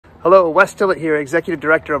Hello, Wes Tillett here, Executive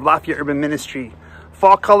Director of Lafayette Urban Ministry.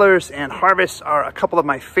 Fall colors and harvests are a couple of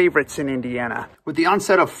my favorites in Indiana. With the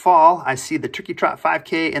onset of fall, I see the Turkey Trot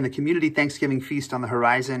 5K and the Community Thanksgiving Feast on the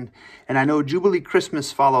horizon, and I know Jubilee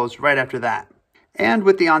Christmas follows right after that. And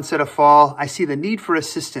with the onset of fall, I see the need for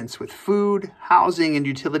assistance with food, housing, and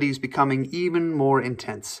utilities becoming even more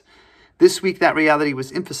intense. This week, that reality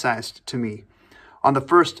was emphasized to me. On the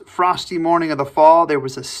first frosty morning of the fall, there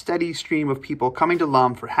was a steady stream of people coming to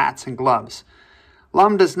Lum for hats and gloves.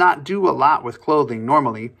 Lum does not do a lot with clothing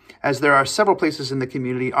normally, as there are several places in the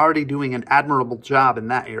community already doing an admirable job in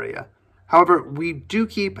that area. However, we do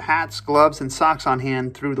keep hats, gloves, and socks on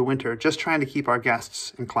hand through the winter, just trying to keep our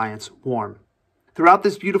guests and clients warm. Throughout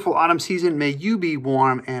this beautiful autumn season, may you be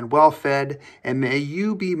warm and well-fed, and may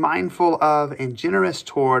you be mindful of and generous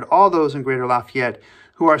toward all those in Greater Lafayette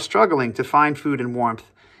who are struggling to find food and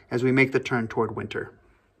warmth as we make the turn toward winter.